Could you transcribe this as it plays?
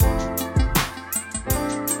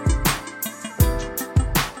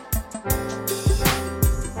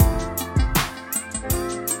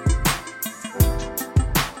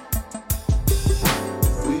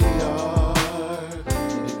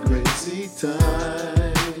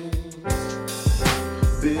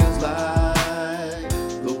feels like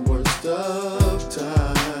the worst of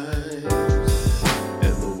times,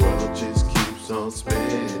 and the world just keeps on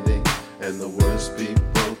spinning, and the worst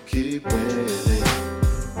people keep winning.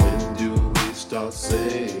 When do we start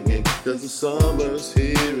singing? 'Cause the summer's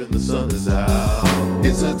here and the sun is out.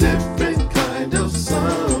 It's a different kind of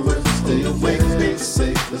summer. Stay awake, be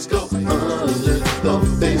safe, let's go under the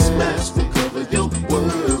face mask. We'll cover your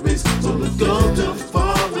worries, so don't go too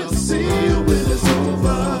far. We'll see you when it's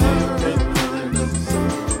over. Different kind of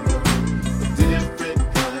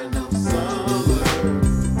summer.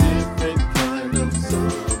 Different kind of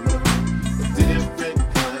summer. Different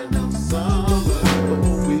kind of summer.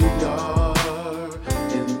 We are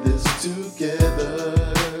in this together.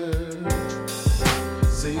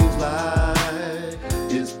 Seems like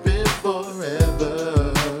it's been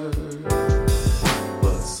forever,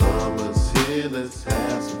 but summer's here, let's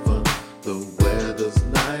have some fun. The weather's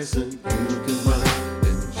nice and you can run.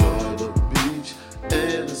 Enjoy the beach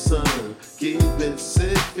and the sun. Keep it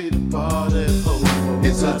 6 feet apart at home.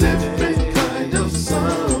 It's a different kind of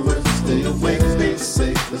summer. Stay awake, be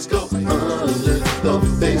safe, let's go under the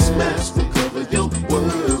face mask. We'll cover your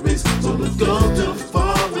worries, so don't go too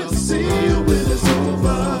far. We'll see you when it's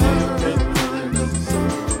over.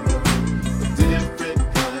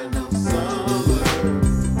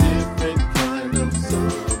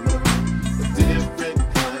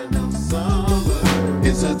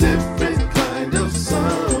 It's a different